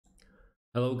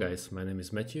Hello guys, my name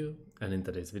is Matthew, and in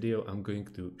today's video I'm going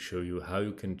to show you how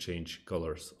you can change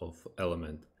colors of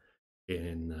element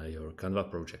in your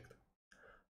Canva project.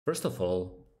 First of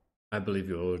all, I believe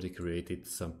you already created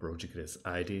some project as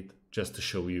I did, just to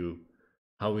show you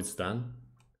how it's done.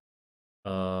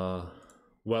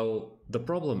 Well, the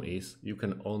problem is you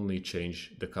can only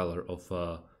change the color of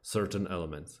certain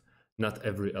elements. Not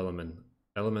every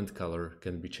element color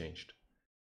can be changed.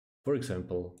 For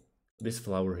example, this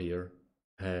flower here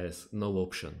has no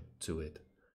option to it.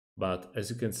 But as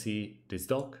you can see, this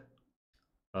dog,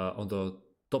 on the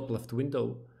top left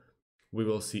window, we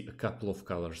will see a couple of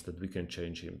colors that we can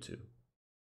change him to.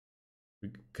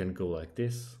 We can go like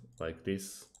this,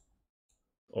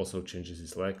 also changes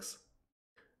his legs,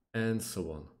 and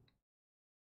so on.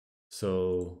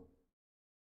 So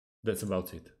that's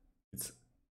about it.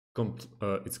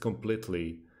 It's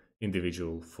completely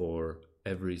individual for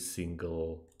every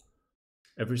single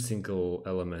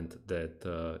element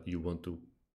that you want to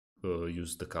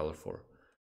use the color for.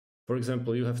 For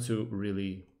example, you have to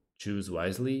really choose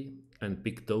wisely and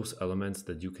pick those elements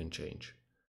that you can change.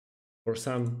 For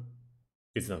some,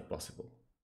 it's not possible.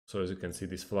 So as you can see,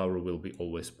 this flower will be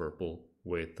always purple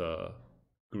with a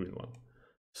green one.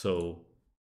 So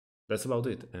that's about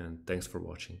it, and thanks for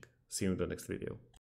watching. See you in the next video.